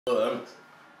I'm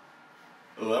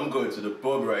going to the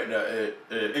pub right now.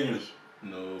 English?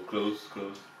 No, close.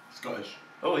 Scottish.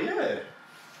 Oh yeah.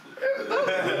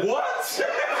 What?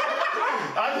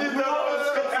 I didn't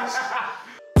know Scottish.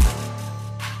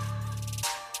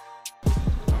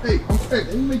 Hey, Uncle Ed,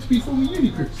 are you meant to be filming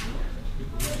Uni Cribs?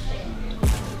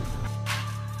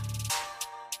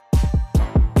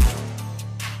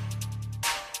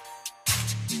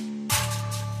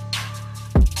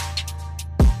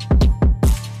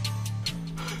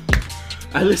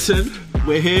 And listen,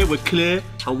 we're here, we're clear,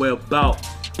 and we're about.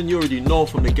 And you already know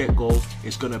from the get-go,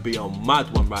 it's gonna be a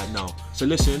mad one right now. So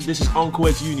listen, this is Uncle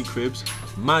Ed's Uni Cribs.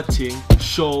 Madting,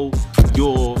 show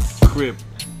your crib.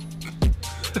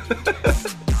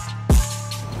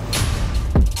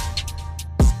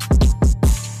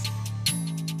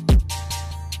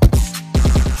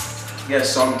 Yeah,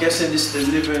 so I'm guessing this is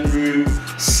the living room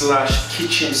 /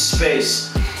 kitchen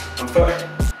space.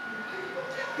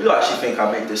 You actually think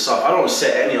I made this up? I don't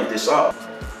set any of this up.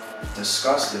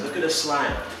 Disgusting. Look at the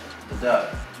slime. The dirt.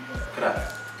 Look at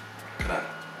that. Look at that.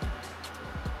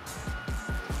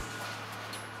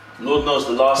 Lord knows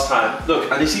the last time.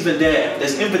 Look, and it's even there.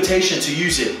 There's an invitation to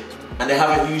use it, and they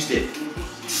haven't used it.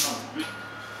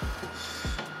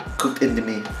 Cooked into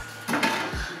me.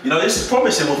 You know, this is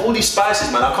promising with all these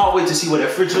spices, man. I can't wait to see what their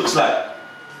fridge looks like.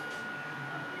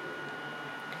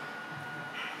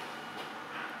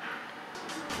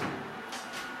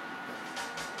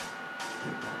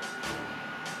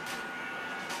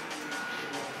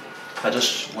 I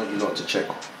just want you lot to check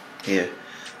here.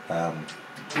 You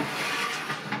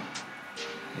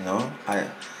know,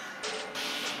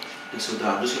 this or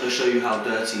that. I'm just going to show you how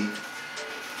dirty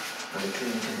and the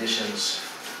cleaning conditions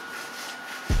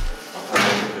of how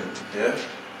they're living. Yeah,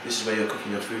 this is where you're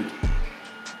cooking your food.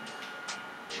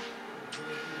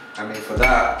 I mean, for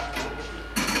that,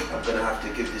 I'm going to have to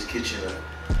give this kitchen a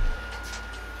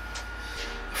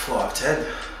 4 out of 10.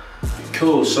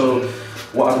 Cool. So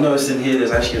what I've noticed in here,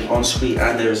 there's actually an ensuite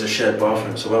and there is a shared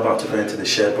bathroom. So we're about to go into the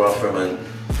shared bathroom and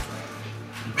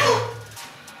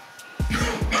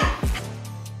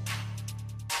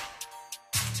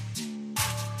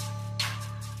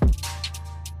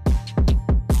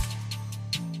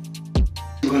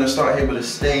we're going to start here with a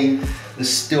stain, the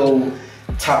steel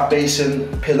tap basin,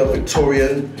 pillar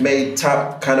Victorian made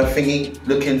tap kind of thingy,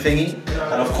 looking thingy.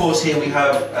 And of course here we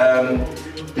have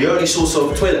the only source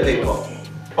of toilet paper.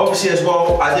 Obviously as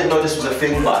well, I didn't know this was a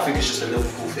thing, but I think it's just a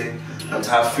Liverpool thing. And to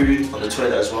have food on the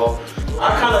toilet as well.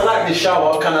 I kind of like this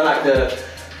shower, I kind of like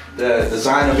the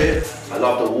design of it. I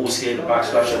love the walls here, the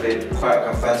backsplash of it, quite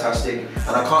fantastic. And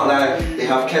I can't lie, they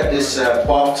have kept this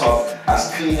bathtub as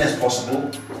clean as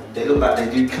possible. They look like they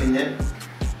do clean it.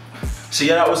 So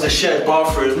yeah, that was the shared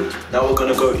bathroom. Now we're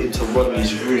gonna go into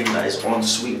Rodney's room that is en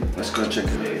suite. Let's go check it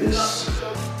out. This.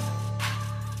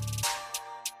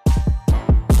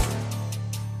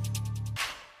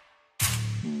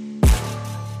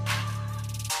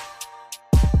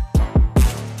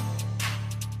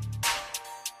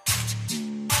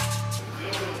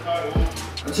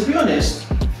 And to be honest,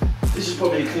 this is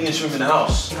probably the cleanest room in the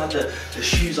house. You have the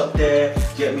shoes up there,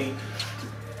 get me?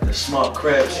 The smart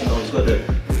crepes, you know, he's got the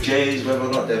J's, whether or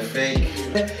not they're fake.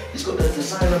 He's got the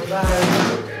designer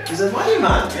bag. He's a money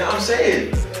man, you know what I'm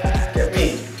saying? Get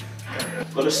me?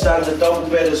 Got a standard double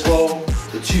bed as well,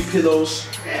 the 2 pillows.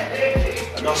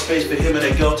 Enough space for him and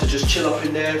a girl to just chill up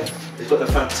in there. He's got the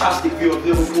fantastic view of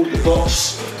Liverpool, the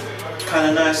box. Kind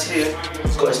of nice here.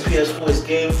 He's got his PS4, his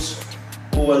games,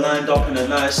 all lined up in a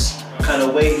nice kind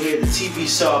of way here. The TV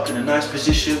set up in a nice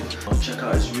position. I'll check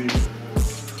out his room.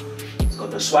 He's got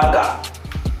the swagger.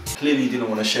 Clearly he didn't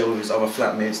want to share with his other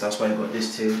flatmates, that's why he got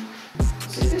this thing.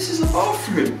 So this is a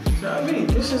bathroom, you know what I mean?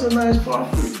 This is a nice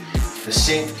bathroom. The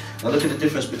sink, now look at the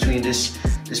difference between this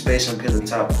basin pillar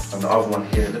tap and the other one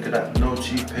here. Look at that, no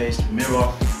toothpaste,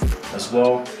 mirror as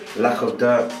well, lack of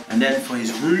dirt. And then for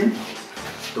his room,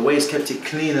 the way he's kept it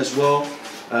clean as well,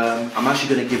 I'm actually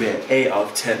going to give it an 8 out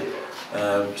of 10.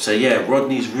 So yeah,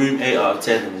 Rodney's room 8 out of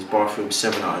 10 and his bathroom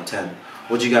 7 out of 10.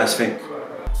 What do you guys think?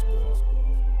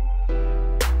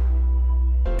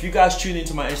 If you guys tune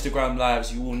into my Instagram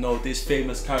lives, you will know this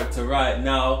famous character right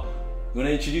now. You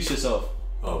wanna introduce yourself?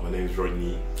 Oh, my name is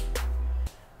Rodney.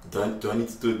 Do I need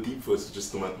to do a deep voice or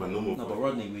just my normal voice? No, but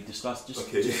Rodney, we discussed just,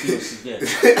 okay. Just yeah.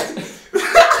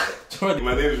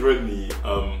 My name is Rodney.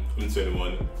 I'm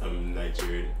 21. I'm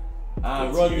Nigerian.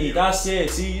 Rodney, that's it.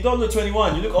 See, you don't look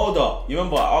 21. You look older. You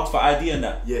remember I asked for ID and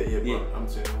that? Yeah, but I'm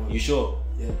 21. You sure?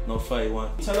 Yeah. Not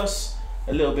 31. Tell us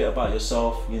a little bit about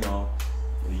yourself. You know,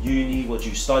 uni, what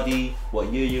you study,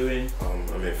 what year you're in.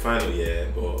 I'm in final year,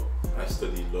 but I I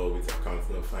studied law with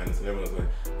accounting and finance, and everyone was like,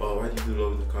 oh, why do you do law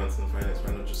with accounting and finance?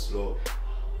 Why not just law?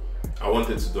 I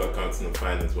wanted to do accounting and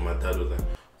finance, but my dad was like,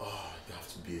 oh, you have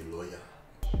to be a lawyer.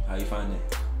 How you find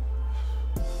it?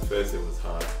 First it was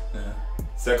hard.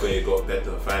 Second it got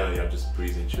better. Finally I'm just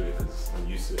breezing through it because I'm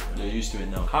used to it now. You're used to it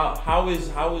now. How is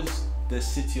the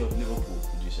city of Liverpool,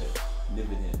 would you say,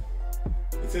 living here?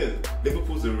 It's in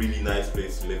Liverpool's a really nice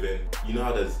place to live in. You know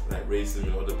how there's like racism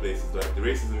in other places, like the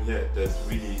racism here, there's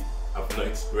really, I've not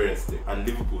experienced it. And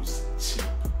Liverpool's cheap.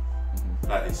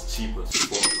 Like it's cheap as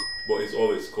fuck, but it's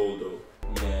always cold though.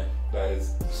 Yeah. Like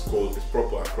it's cold, it's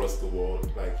proper across the wall.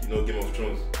 Like, you know, Game of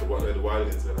Thrones, the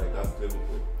wildlands are like, that's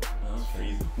Liverpool. It's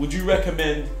freezing. Would you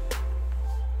recommend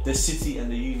the city and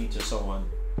the uni to someone?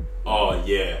 Oh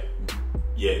yeah.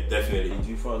 Yeah, definitely. Do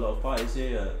you throw a lot of parties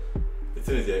here? The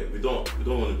thing is that we don't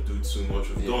want to do too much.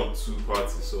 We've done 2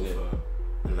 parties so far,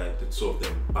 and like the 2 of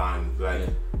them banged. Like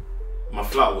my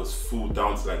flat was full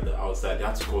down to like the outside. They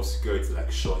had to call security to like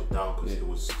shut it down because it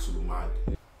was too mad.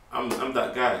 I'm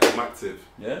that guy. I'm active.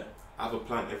 Yeah. I have a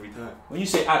plan every time. When you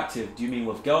say active, do you mean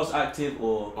with girls active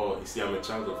or? Oh, you see, I'm a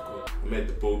child of God. I met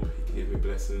the Pope. He gave me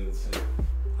blessings.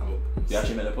 You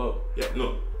actually met the Pope? Yeah.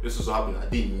 No, this was what happened. I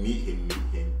didn't meet him.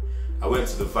 I went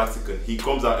to the Vatican. He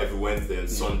comes out every Wednesday and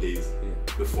Sundays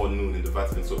before noon in the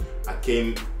Vatican. So I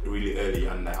came really early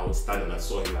and like, I was standing and I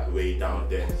saw him like way down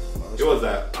there. It was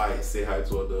like, I say hi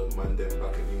to all the man them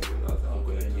back in England. I was like, I'm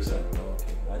going to do that.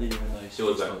 I didn't even know he spoke.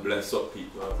 It was like, bless up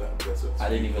people. I was like, bless up. I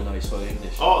didn't even know he spoke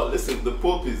English. Oh, listen, the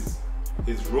Pope is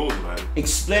his role, man.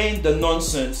 Explain the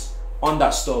nonsense on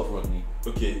that stove, Rodney.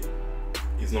 Okay,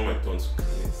 it's not my turn to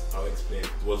clean it. I'll explain.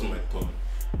 It wasn't my turn.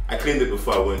 I cleaned it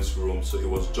before I went to Rome, so it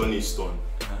was Johnny's turn.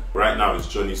 Right now it's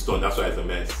Johnny's turn, that's why it's a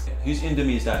mess. Whose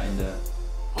Indomie is that in there?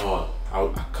 Oh, I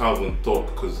can't even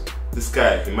talk because this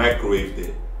guy, he microwaved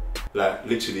it. Like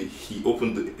literally, he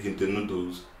opened the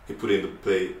noodles, he put it in the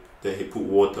plate, then he put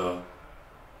water,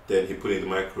 then he put it in the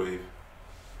microwave.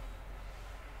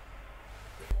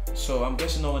 So I'm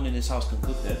guessing no one in this house can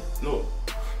cook then? No.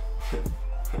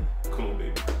 Come on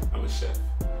baby, I'm a chef.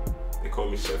 They call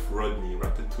me Chef Rodney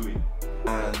Ratatouille.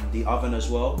 And the oven as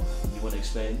well, you want to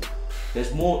explain?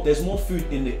 There's more food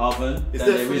in the oven than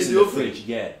there is in the fridge,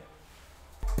 yeah.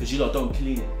 Because you lot don't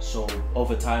clean it, so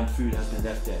over time food has been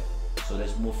left there. So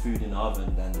there's more food in the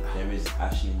oven than there is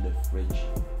actually in the fridge.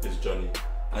 It's Johnny.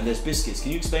 And there's biscuits,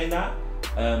 can you explain that?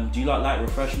 Do you like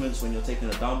refreshments when you're taking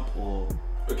a dump or?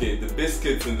 Okay, the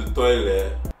biscuits in the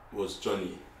toilet was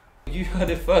Johnny. You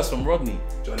heard it first from Rodney.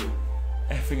 Johnny.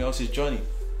 Everything else is Johnny.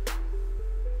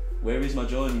 Where is my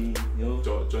Johnny? Yo.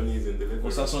 Johnny is in the living.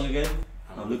 What's that song again?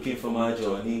 I'm looking for my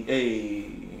Johnny.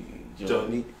 Hey,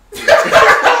 Johnny.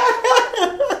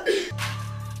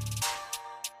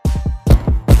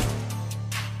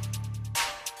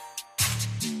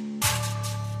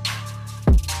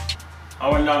 I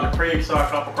went down the creek, saw a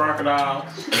couple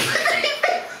crocodiles.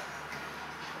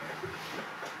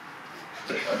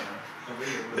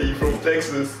 Are you from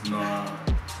Texas? Nah.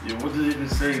 Yeah, what did it even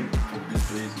say from this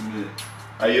place to me?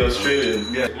 Are you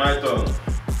Australian? Yeah. My turn.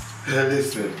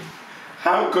 Listen.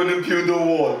 How can you build a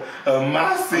wall? A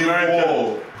massive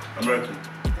wall. American.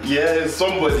 Yeah,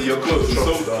 somebody, you're close.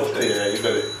 Yeah, you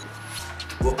got it.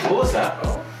 What was that?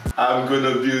 Oh. I'm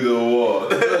gonna build a wall.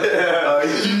 A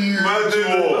huge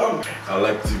wall. I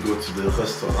like to go to the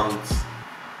restaurant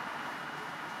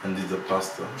and eat the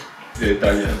pasta. The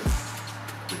Italian.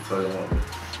 Italian one.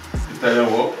 Italian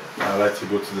what? I like to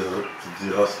go to the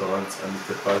restaurant and eat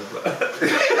the pasta.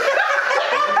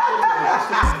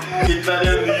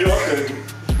 Italian New Yorker.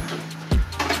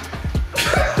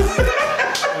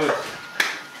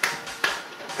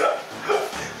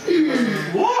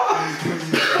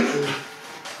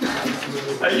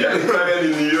 Are you Italian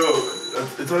in New York?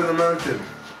 Italian American.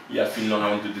 Yeah, I feel no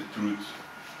handle the truth.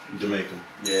 Jamaican.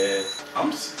 Yeah.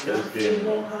 I'm scared.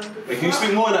 Wait, can you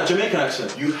speak more in that Jamaican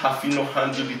accent? You have no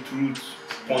handle the truth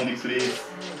on the place.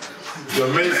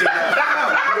 Jamaican.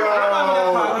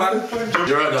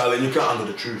 You're right, darling. You can't handle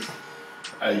the truth.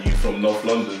 Are you from North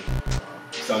London?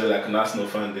 You sounded like an Arsenal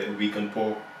fan there, weak and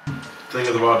poor. Thing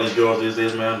is about these girls these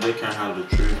days, man, they can't handle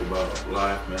the truth about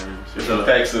life, man. You're from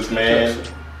Texas, man.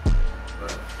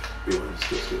 The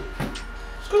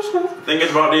thing is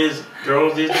about these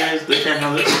girls these days, they can't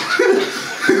handle it.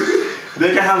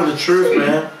 They can't handle the truth,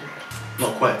 man.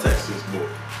 Not quite Texas, but.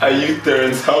 Are you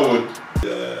Terrence Howard?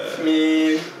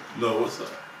 Mean. No, what's up?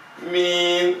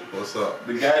 Mean. What's up?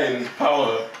 The guy in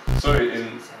Power. Sorry,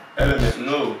 in Element.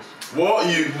 No. What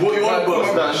you want,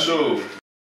 what's that show?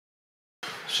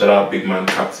 Shout out Big Man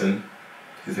Captain.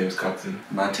 His name's Captain.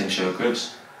 Madting show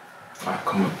cribs. Alright,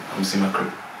 come on. Come see my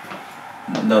crib.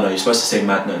 No, you're supposed to say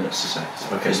Matt. No, sorry.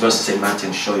 Okay, you're supposed to say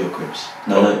Madting, show your cribs.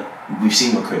 No, we've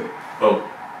seen my crib. Oh,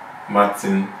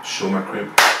 Madting, show my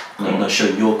crib. No, show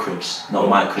your cribs, not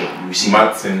my crib. We've seen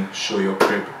Madting, show your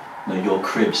crib. No, your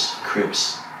cribs.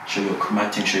 Show your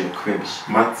Madting, show your cribs.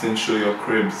 Madting, show your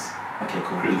cribs. Okay,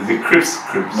 cool. The cribs.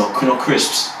 No, not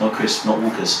crisps, not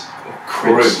Walkers.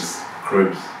 Cribs.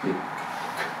 Cribs.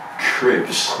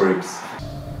 Cribs.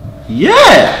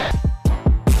 Yeah!